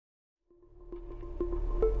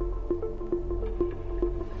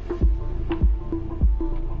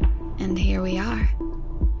here we are.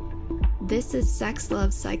 This is Sex Love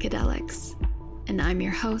Psychedelics, and I'm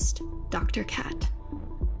your host, Dr. Kat,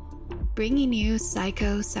 bringing you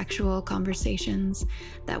psychosexual conversations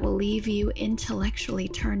that will leave you intellectually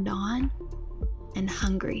turned on and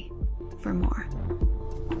hungry for more.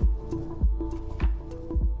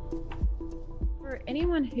 For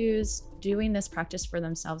anyone who's doing this practice for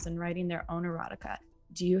themselves and writing their own erotica,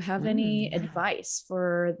 do you have any advice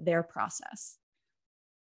for their process?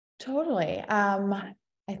 Totally.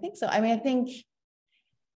 I think so. I think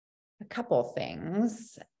a couple of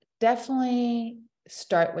things. Definitely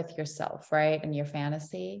start with yourself, right? And your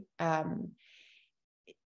fantasy.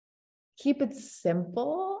 Keep it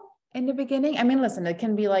simple in the beginning. Listen, it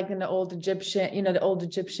can be like in the old Egyptian, the old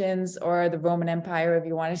Egyptians or the Roman Empire, if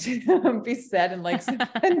you wanted to be said in like some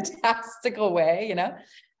fantastical way,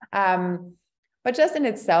 But just in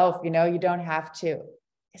itself, you don't have to,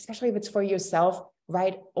 especially if it's for yourself,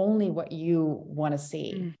 write only what you want to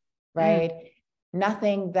see, right?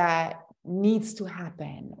 Nothing that needs to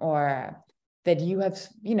happen or that you have,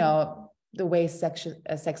 the way sex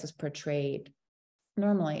is portrayed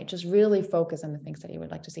normally. Just really focus on the things that you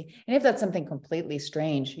would like to see. And if that's something completely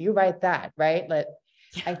strange, you write that, right?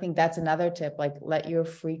 I think that's another tip, let your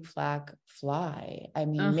freak flag fly.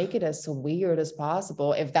 Make it as weird as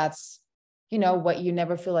possible if that's, what you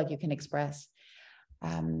never feel like you can express.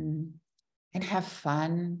 And have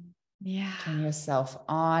fun. Yeah. Turn yourself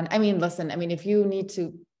on. Listen, if you need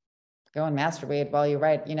to go and masturbate while you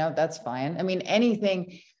write, that's fine.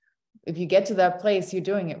 Anything, if you get to that place, you're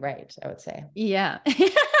doing it right, I would say. Yeah.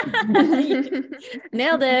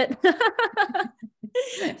 Nailed it.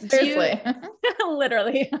 Seriously.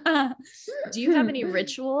 Literally. Do you have any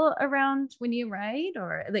ritual around when you write?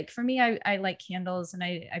 Or for me, I light candles and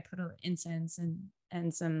I put incense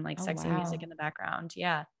and some sexy music in the background.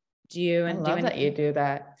 Yeah. Do you? I love that you do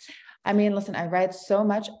that. Listen, I write so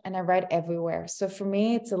much and I write everywhere. So for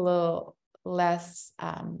me, it's a little less,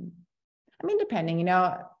 depending,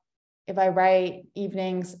 if I write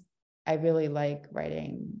evenings, I really like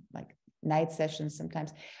writing night sessions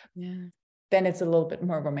sometimes. Yeah. Then it's a little bit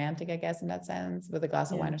more romantic, I guess, in that sense, with a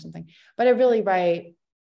glass of wine or something. But I really write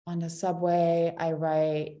on the subway. I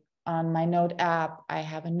write on my note app. I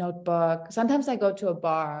have a notebook. Sometimes I go to a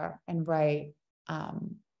bar and write,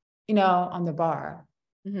 on the bar,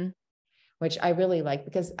 which I really like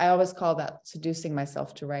because I always call that seducing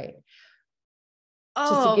myself to write.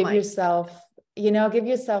 Just to give yourself, give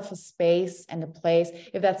yourself a space and a place.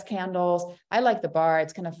 If that's candles, I like the bar.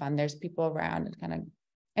 It's kind of fun. There's people around. And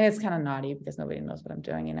it's kind of naughty because nobody knows what I'm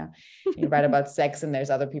doing, You write about sex and there's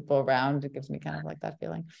other people around. It gives me kind of like that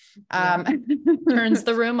feeling. Turns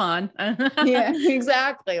the room on. Yeah,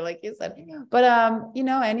 exactly. Like you said. But,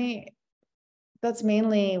 that's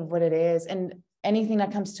mainly what it is. And anything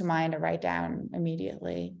that comes to mind, I write down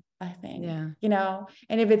immediately, I think, and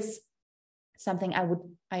if it's something I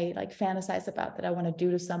fantasize about that I want to do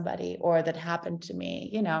to somebody or that happened to me,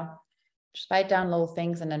 just write down little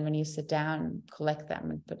things. And then when you sit down, collect them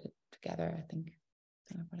and put it together. I think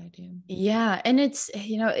that's kind of what I do. Yeah. And it's,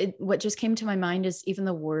 what just came to my mind is even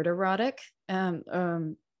the word erotic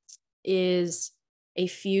is a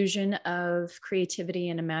fusion of creativity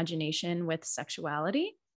and imagination with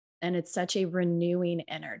sexuality. And it's such a renewing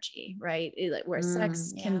energy, right? Where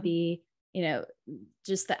sex can be,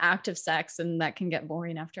 just the act of sex, and that can get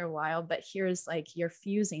boring after a while. But here's you're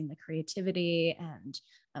fusing the creativity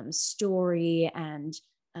and story and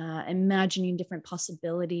imagining different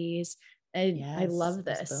possibilities. I love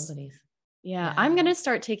this. Yeah, I'm going to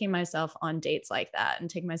start taking myself on dates like that and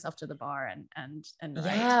take myself to the bar and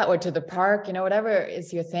yeah, or to the park, whatever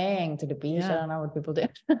is your thing, to the beach. I don't know what people do.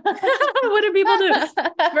 What do people do?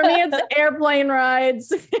 For me, it's airplane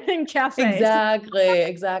rides and cafes.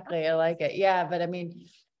 Exactly. I like it. Yeah. But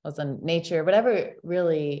listen, nature, whatever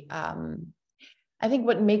really, I think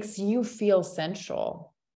what makes you feel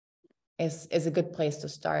sensual is a good place to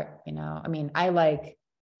start. I like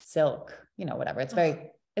silk, whatever.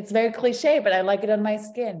 It's very cliche, but I like it on my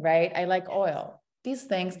skin, right? I like oil. These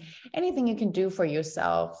things, anything you can do for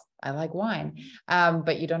yourself. I like wine,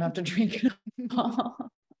 but you don't have to drink it all.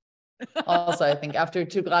 Also, I think after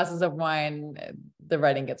 2 glasses of wine, the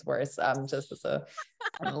writing gets worse. Just as a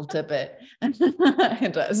little tidbit.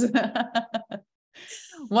 It does.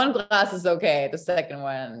 1 glass is okay. The second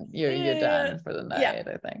one, you're done for the night,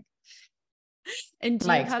 I think. And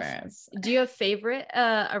do you have favorite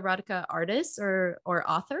erotica artists or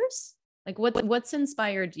authors? What's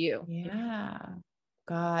inspired you? Yeah,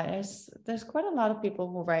 God, there's quite a lot of people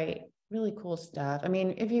who write really cool stuff.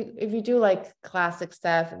 If you do classic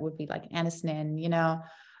stuff, it would be Anna Snin,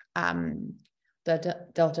 the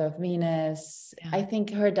Delta of Venus. I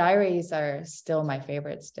think her diaries are still my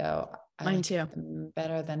favorites still. Mine too.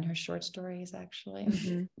 Better than her short stories,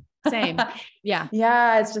 actually. Same. Yeah.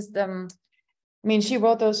 Yeah. It's just, I mean, she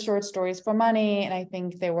wrote those short stories for money, and I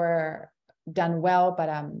think they were done well, but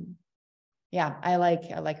yeah, I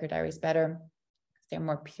like her diaries better. They're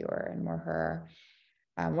more pure and more her.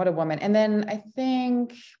 What a woman. And then I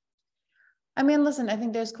think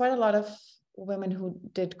there's quite a lot of women who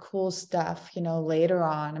did cool stuff, later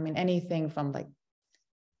on. I mean, anything from like,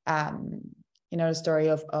 the story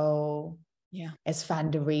of it's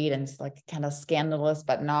fun to read, and it's like kind of scandalous,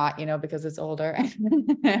 but not, because it's older.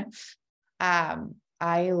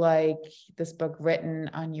 I like this book, Written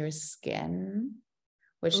on Your Skin,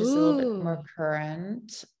 which is a little bit more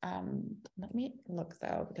current. Let me look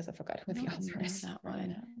though, because I forgot who the author is. That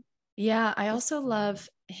one. Yeah, I also love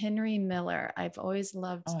Henry Miller. I've always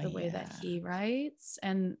loved the way that he writes,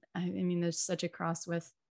 and I mean, there's such a cross with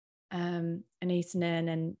Anais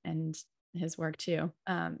Nin and his work too.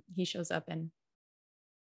 He shows up in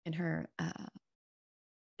her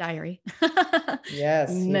diary.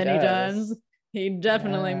 Yes, many times. He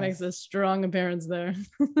definitely makes a strong appearance there.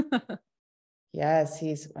 Yes,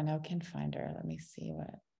 I now can't find her. Let me see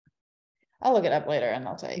I'll look it up later and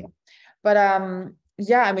I'll tell you. But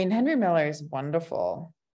I mean, Henry Miller is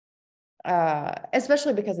wonderful.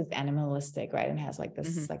 Especially because it's animalistic, right? And has like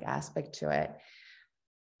this like aspect to it.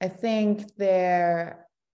 I think I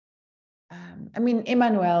mean,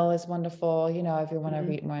 Emmanuel is wonderful. If you want to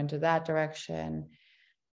read more into that direction,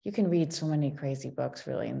 you can read so many crazy books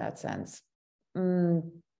really in that sense. I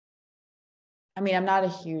mean, I'm not a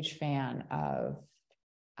huge fan of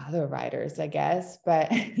other writers, I guess, but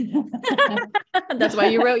that's why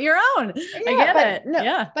you wrote your own. I get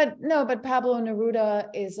it. But Pablo Neruda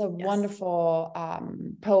is a wonderful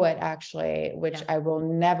poet, actually, which I will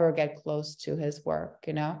never get close to his work,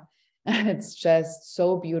 It's just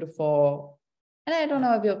so beautiful. And I don't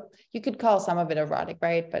know if you could call some of it erotic,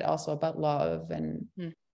 right? But also about love and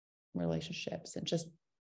relationships, and just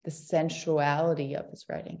the sensuality of his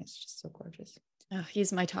writing is just so gorgeous. Oh,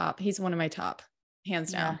 he's my top. He's one of my top,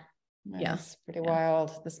 hands down. Yeah. It's pretty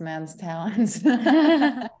wild, this man's talents.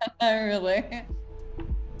 Really.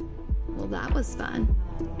 Well, that was fun.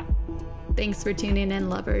 Thanks for tuning in,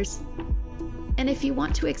 lovers. And if you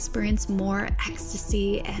want to experience more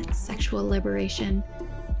ecstasy and sexual liberation,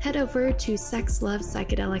 head over to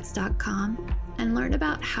sexlovepsychedelics.com and learn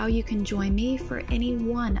about how you can join me for any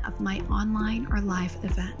one of my online or live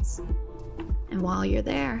events. And while you're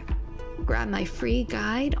there, grab my free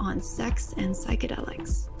guide on sex and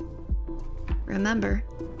psychedelics. Remember,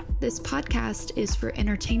 this podcast is for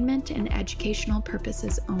entertainment and educational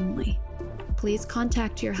purposes only. Please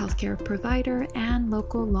contact your healthcare provider and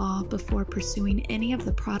local law before pursuing any of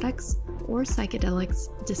the products or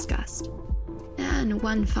psychedelics discussed. And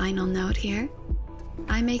one final note here.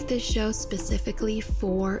 I make this show specifically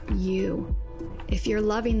for you. If you're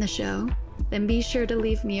loving the show, then be sure to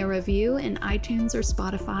leave me a review in iTunes or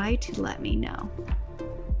Spotify to let me know.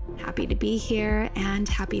 Happy to be here and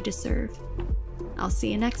happy to serve. I'll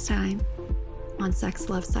see you next time on Sex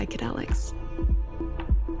Love Psychedelics.